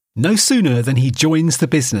No sooner than he joins the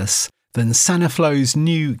business than Saniflow's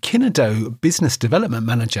new Kinedo business development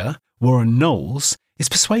manager, Warren Knowles, is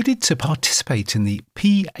persuaded to participate in the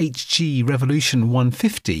PHG Revolution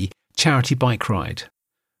 150 charity bike ride.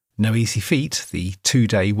 No easy feat, the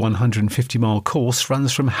 2-day 150-mile course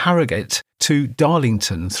runs from Harrogate to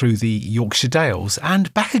Darlington through the Yorkshire Dales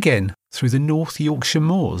and back again through the North Yorkshire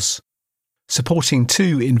Moors. Supporting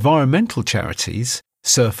two environmental charities,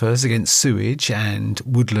 Surfers Against Sewage and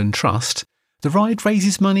Woodland Trust, the ride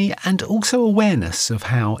raises money and also awareness of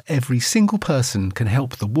how every single person can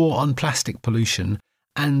help the war on plastic pollution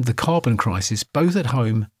and the carbon crisis both at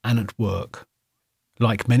home and at work.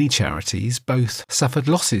 Like many charities, both suffered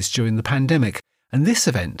losses during the pandemic, and this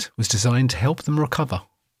event was designed to help them recover.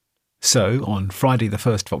 So, on Friday the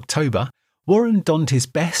 1st of October, Warren donned his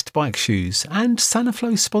best bike shoes and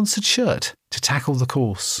Saniflow-sponsored shirt to tackle the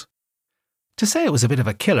course. To say it was a bit of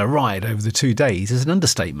a killer ride over the 2 days is an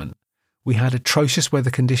understatement. We had atrocious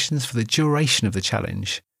weather conditions for the duration of the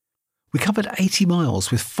challenge. We covered 80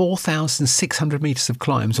 miles with 4,600 metres of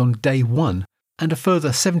climbs on day 1 and a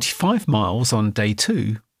further 75 miles on day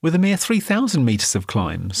 2 with a mere 3,000 metres of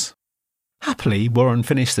climbs. Happily, Warren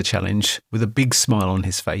finished the challenge with a big smile on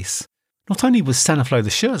his face. Not only was Saniflow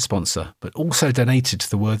the shirt sponsor, but also donated to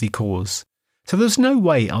the worthy cause. So there was no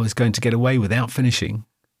way I was going to get away without finishing.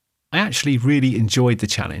 I actually really enjoyed the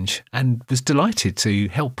challenge and was delighted to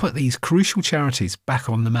help put these crucial charities back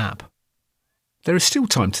on the map. There is still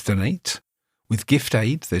time to donate. With Gift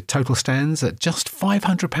Aid, the total stands at just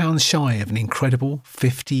 £500 shy of an incredible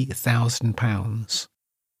 £50,000.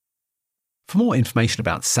 For more information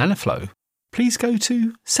about Saniflow, please go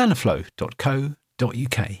to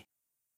saniflow.co.uk.